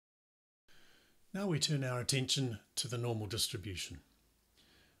Now we turn our attention to the normal distribution.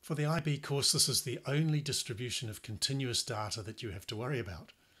 For the IB course, this is the only distribution of continuous data that you have to worry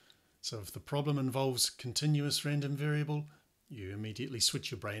about. So if the problem involves continuous random variable, you immediately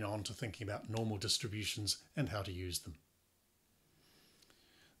switch your brain on to thinking about normal distributions and how to use them.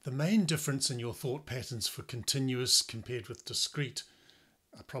 The main difference in your thought patterns for continuous compared with discrete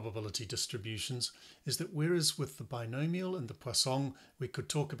probability distributions is that whereas with the binomial and the poisson we could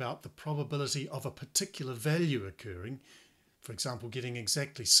talk about the probability of a particular value occurring, for example getting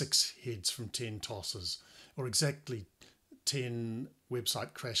exactly 6 heads from 10 tosses or exactly 10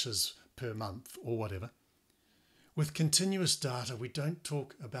 website crashes per month or whatever. With continuous data we don't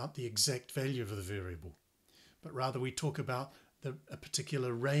talk about the exact value of the variable, but rather we talk about a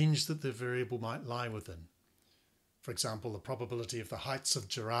particular range that the variable might lie within. For example, the probability of the heights of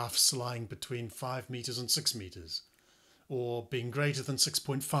giraffes lying between 5 meters and 6 meters, or being greater than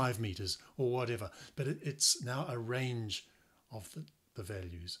 6.5 meters, or whatever. But it's now a range of the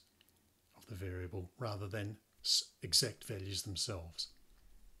values of the variable rather than exact values themselves.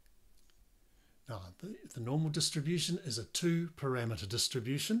 Now, the normal distribution is a 2-parameter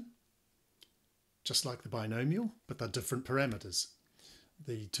distribution, just like the binomial, but they're different parameters.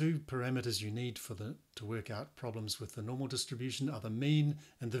 The 2 parameters you need to work out problems with the normal distribution are the mean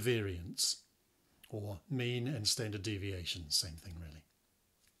and the variance, or mean and standard deviation, same thing really.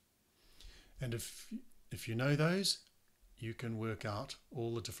 And if you know those, you can work out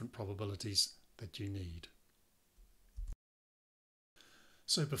all the different probabilities that you need.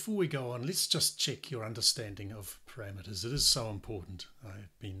 So before we go on, let's just check your understanding of parameters. It is so important.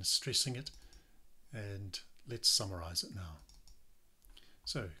 I've been stressing it, and let's summarize it now.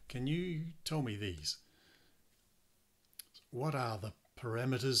 So, can you tell me these? What are the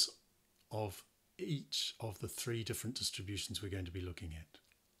parameters of each of the 3 different distributions we're going to be looking at?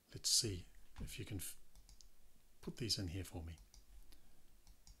 Let's see if you can put these in here for me.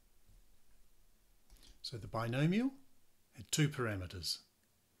 So the binomial had 2 parameters.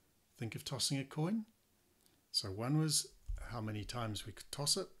 Think of tossing a coin. So one was how many times we could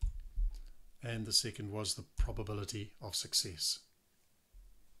toss it, and the second was the probability of success.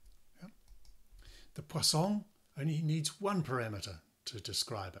 The poisson only needs 1 parameter to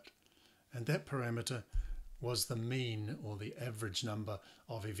describe it, and that parameter was the mean or the average number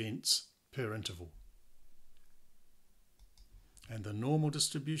of events per interval. And the normal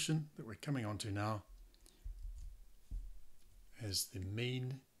distribution that we're coming on to now has the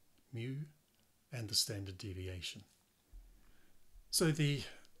mean, mu, and the standard deviation. So the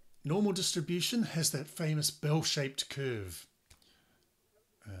normal distribution has that famous bell-shaped curve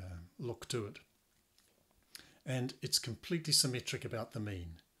look to it. And it's completely symmetric about the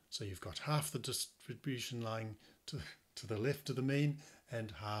mean. So you've got half the distribution lying to the left of the mean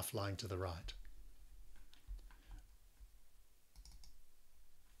and half lying to the right.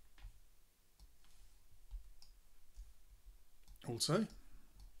 Also,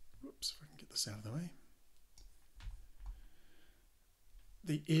 whoops, if I can get this out of the way,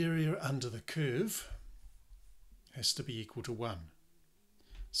 the area under the curve has to be equal to 1.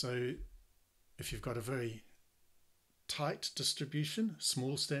 So if you've got a very tight distribution,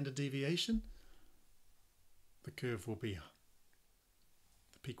 small standard deviation, the curve will be,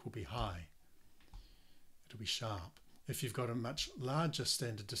 the peak will be high. It'll be sharp. If you've got a much larger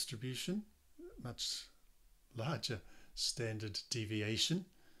standard distribution, much larger standard deviation,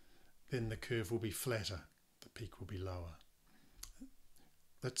 then the curve will be flatter. The peak will be lower.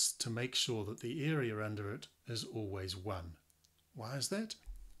 That's to make sure that the area under it is always 1. Why is that?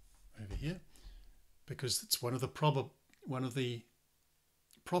 Over here. Because it's one of the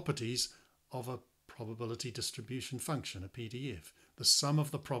properties of a probability distribution function, a PDF. The sum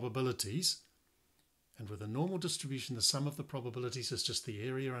of the probabilities, and with a normal distribution the sum of the probabilities is just the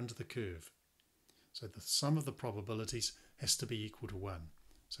area under the curve. So the sum of the probabilities has to be equal to 1.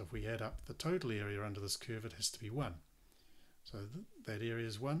 So if we add up the total area under this curve, it has to be 1. So that area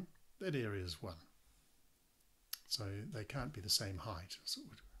is 1, that area is 1. So they can't be the same height. So it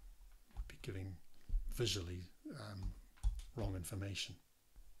would be giving visually wrong information.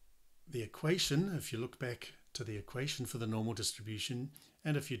 The equation, if you look back to the equation for the normal distribution,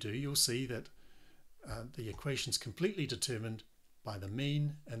 and if you do, you'll see that the equation is completely determined by the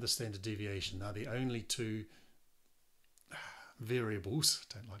mean and the standard deviation. Now the only 2 variables,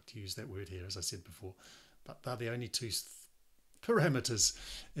 I don't like to use that word here as I said before, but they're the only 2 parameters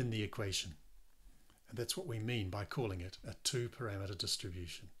in the equation. And that's what we mean by calling it a 2-parameter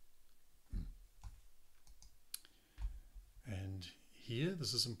distribution. And here,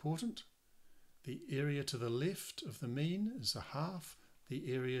 this is important, the area to the left of the mean is a half,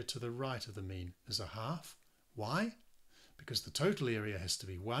 the area to the right of the mean is a half. Why? Because the total area has to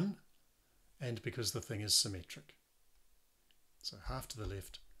be 1 and because the thing is symmetric. So half to the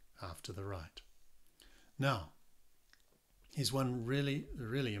left, half to the right. Now, here's one really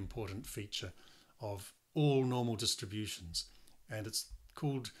important feature of all normal distributions, and it's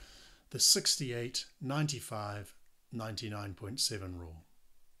called the 68, 95, 99.7 rule.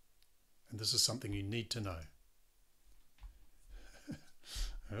 And this is something you need to know.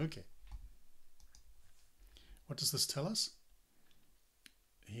 Okay. What does this tell us?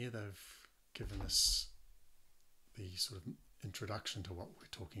 Here they've given us the sort of introduction to what we're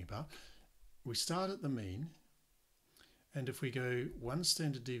talking about. We start at the mean, and if we go 1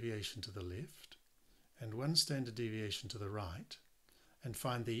 standard deviation to the left and 1 standard deviation to the right and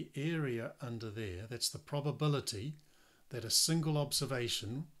find the area under there, that's the probability that a single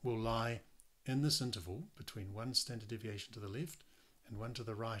observation will lie in this interval between 1 standard deviation to the left and 1 to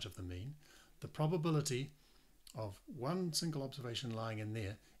the right of the mean. The probability of one single observation lying in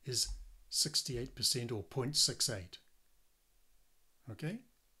there is 68% or 0.68. Okay?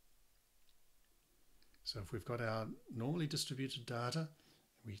 So if we've got our normally distributed data,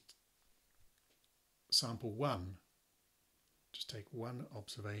 we sample 1, just take 1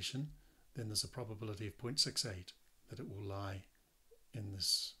 observation, then there's a probability of 0.68 that it will lie in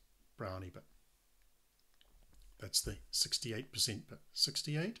this brownie bit. That's the 68% bit.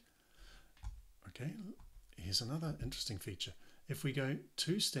 68. Okay, here's another interesting feature. If we go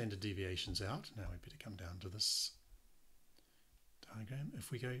 2 standard deviations out, now we better come down to this diagram.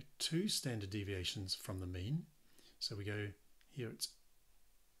 If we go 2 standard deviations from the mean, so we go here, it's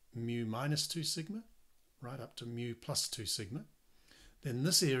mu minus 2 sigma, right up to mu plus 2 sigma, then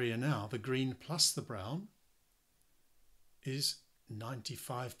this area now, the green plus the brown, is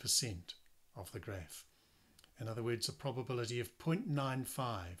 95% of the graph. In other words, a probability of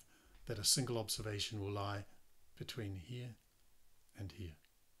 0.95 that a single observation will lie between here and here.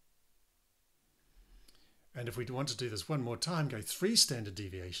 And if we want to do this one more time, go 3 standard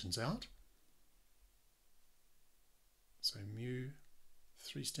deviations out. So mu,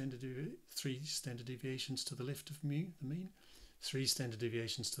 3 standard deviations to the left of mu, the mean, 3 standard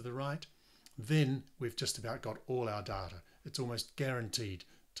deviations to the right. Then we've just about got all our data. It's almost guaranteed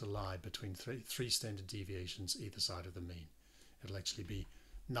to lie between three standard deviations either side of the mean. It'll actually be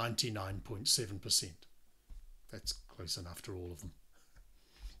 99.7%. That's close enough to all of them.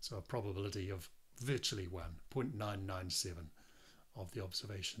 So a probability of virtually 1, 0.997 of the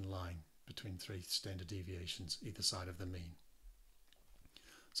observation lying between 3 standard deviations either side of the mean.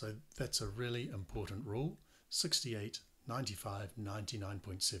 So that's a really important rule. 68, 95,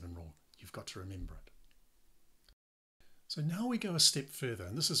 99.7 rule. You've got to remember it. So now we go a step further,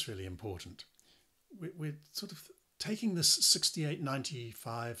 and this is really important. We're sort of taking this 68,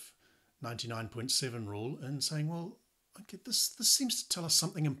 95, 99.7 rule and saying, well, okay, this seems to tell us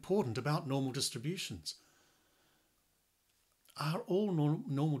something important about normal distributions. Are all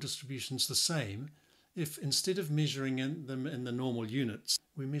normal distributions the same if instead of measuring them in the normal units,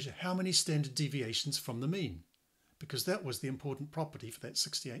 we measure how many standard deviations from the mean? Because that was the important property for that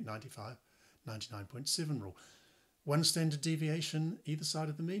 68, 95, 99.7 rule. 1 standard deviation either side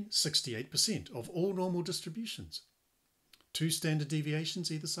of the mean, 68% of all normal distributions. 2 standard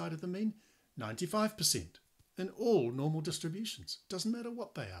deviations either side of the mean, 95% in all normal distributions. Doesn't matter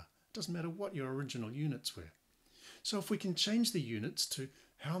what they are. Doesn't matter what your original units were. So if we can change the units to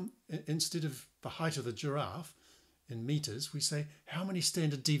how, instead of the height of the giraffe in meters, we say how many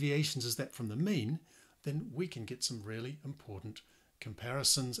standard deviations is that from the mean, then we can get some really important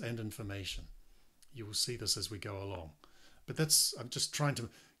comparisons and information. You will see this as we go along. But I'm just trying to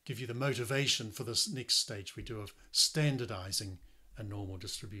give you the motivation for this next stage we do of standardizing a normal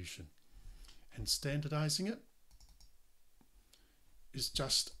distribution. And standardizing it is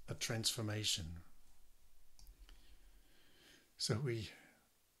just a transformation. So we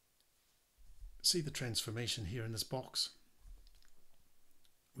see the transformation here in this box.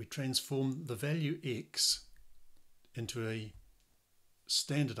 We transform the value x into a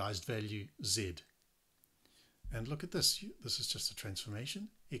standardized value z. And look at this. This is just a transformation.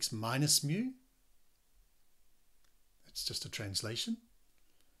 X minus mu. It's just a translation.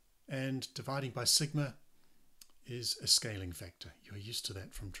 And dividing by sigma is a scaling factor. You're used to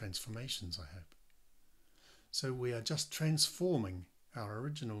that from transformations, I hope. So we are just transforming our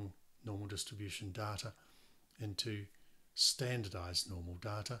original normal distribution data into standardized normal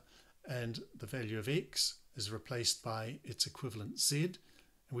data. And the value of x is replaced by its equivalent z. And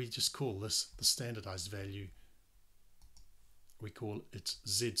we just call this the standardized value. We call it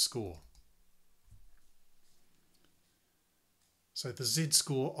z score. So the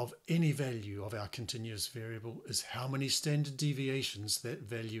z-score of any value of our continuous variable is how many standard deviations that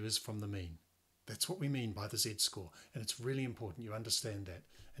value is from the mean. That's what we mean by the z-score, and it's really important you understand that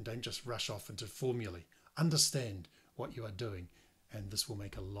and don't just rush off into formulae. Understand what you are doing, and this will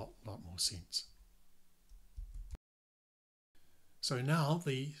make a lot more sense. So now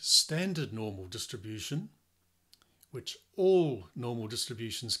the standard normal distribution, which all normal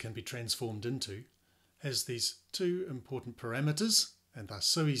distributions can be transformed into, has these two important parameters, and they're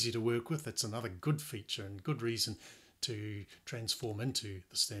so easy to work with. That's another good feature and good reason to transform into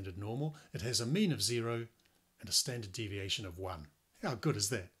the standard normal. It has a mean of 0 and a standard deviation of 1. How good is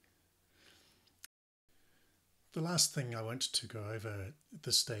that? The last thing I want to go over at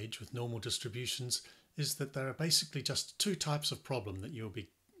this stage with normal distributions is that there are basically just two types of problem that you'll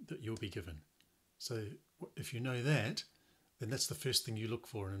be given. So if you know that, then that's the first thing you look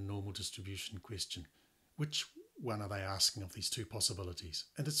for in a normal distribution question. Which one are they asking of these two possibilities?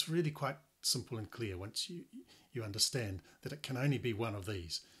 And it's really quite simple and clear once you understand that it can only be one of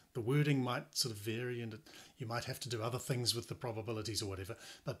these. The wording might sort of vary, and you might have to do other things with the probabilities or whatever,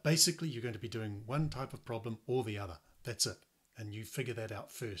 but basically you're going to be doing one type of problem or the other. That's it. And you figure that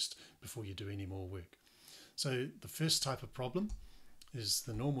out first before you do any more work. So the first type of problem is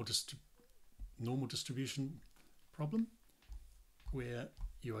the normal distribution problem, where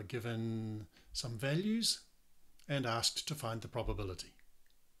you are given some values and asked to find the probability.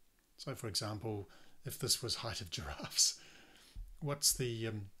 So for example, if this was height of giraffes, what's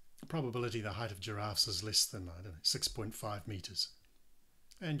the probability the height of giraffes is less than, I don't know, 6.5 meters?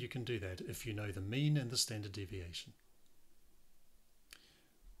 And you can do that if you know the mean and the standard deviation.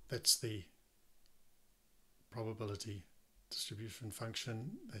 That's the probability distribution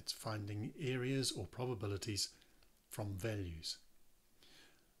function. That's finding areas or probabilities from values.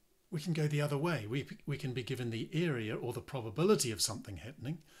 We can go the other way. We can be given the area or the probability of something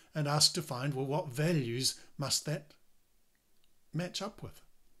happening and asked to find, well, what values must that match up with?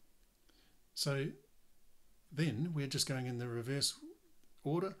 So then we're just going in the reverse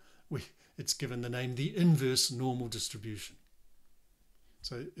order. It's given the name the inverse normal distribution.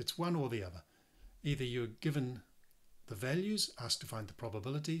 So it's one or the other. Either you're given the values, asked to find the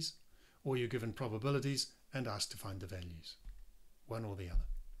probabilities, or you're given probabilities and asked to find the values. One or the other.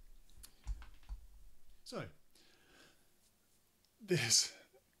 So there's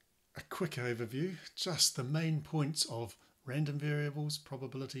a quick overview, just the main points of random variables,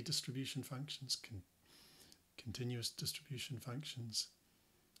 probability distribution functions, continuous distribution functions,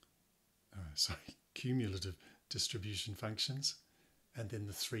 cumulative distribution functions, and then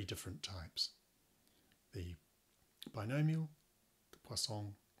the three different types: the binomial, the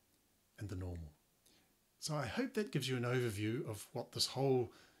poisson, and the normal. So I hope that gives you an overview of what this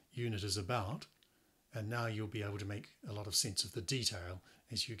whole unit is about. And now you'll be able to make a lot of sense of the detail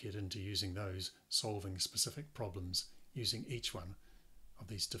as you get into using those, solving specific problems using each one of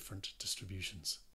these different distributions.